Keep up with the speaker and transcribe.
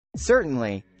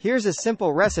Certainly, here's a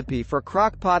simple recipe for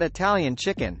crockpot Italian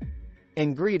chicken.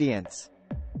 Ingredients: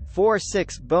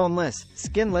 4-6 boneless,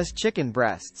 skinless chicken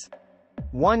breasts.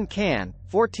 1 can,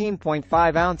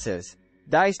 14.5 ounces,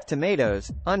 diced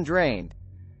tomatoes, undrained.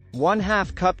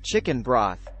 1/2 cup chicken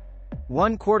broth.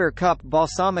 1/4 cup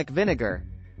balsamic vinegar.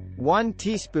 1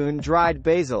 teaspoon dried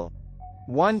basil.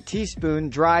 1 teaspoon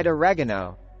dried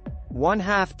oregano.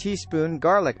 1/2 teaspoon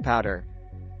garlic powder.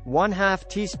 1/2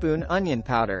 teaspoon onion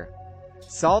powder.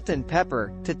 Salt and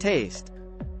pepper, to taste.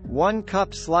 1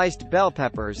 cup sliced bell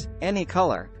peppers, any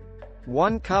color.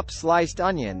 1 cup sliced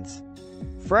onions.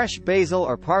 Fresh basil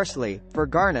or parsley, for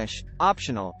garnish,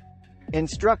 optional.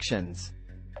 Instructions.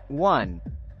 1.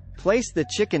 Place the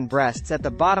chicken breasts at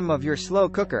the bottom of your slow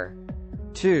cooker.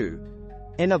 2.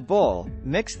 In a bowl,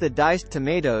 mix the diced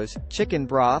tomatoes, chicken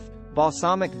broth,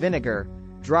 balsamic vinegar,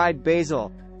 dried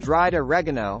basil, dried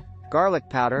oregano, garlic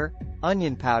powder,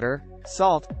 onion powder,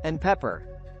 salt, and pepper.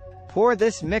 Pour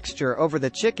this mixture over the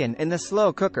chicken in the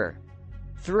slow cooker.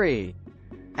 3.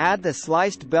 Add the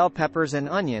sliced bell peppers and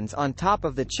onions on top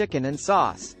of the chicken and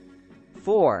sauce.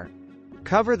 4.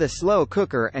 Cover the slow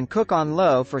cooker and cook on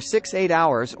low for 6-8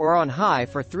 hours or on high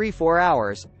for 3-4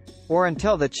 hours, or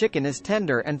until the chicken is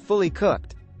tender and fully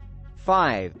cooked.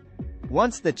 5.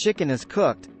 Once the chicken is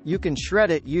cooked, you can shred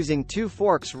it using 2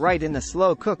 forks right in the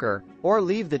slow cooker, or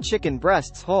leave the chicken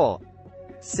breasts whole.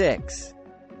 6.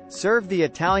 Serve the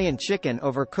Italian chicken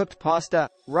over cooked pasta,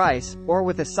 rice, or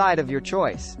with a side of your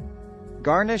choice.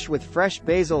 Garnish with fresh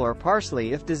basil or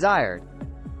parsley if desired.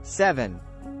 7.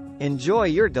 Enjoy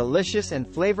your delicious and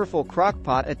flavorful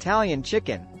crockpot Italian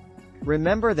chicken.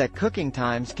 Remember that cooking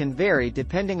times can vary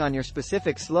depending on your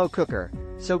specific slow cooker,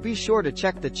 so be sure to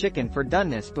check the chicken for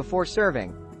doneness before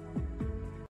serving.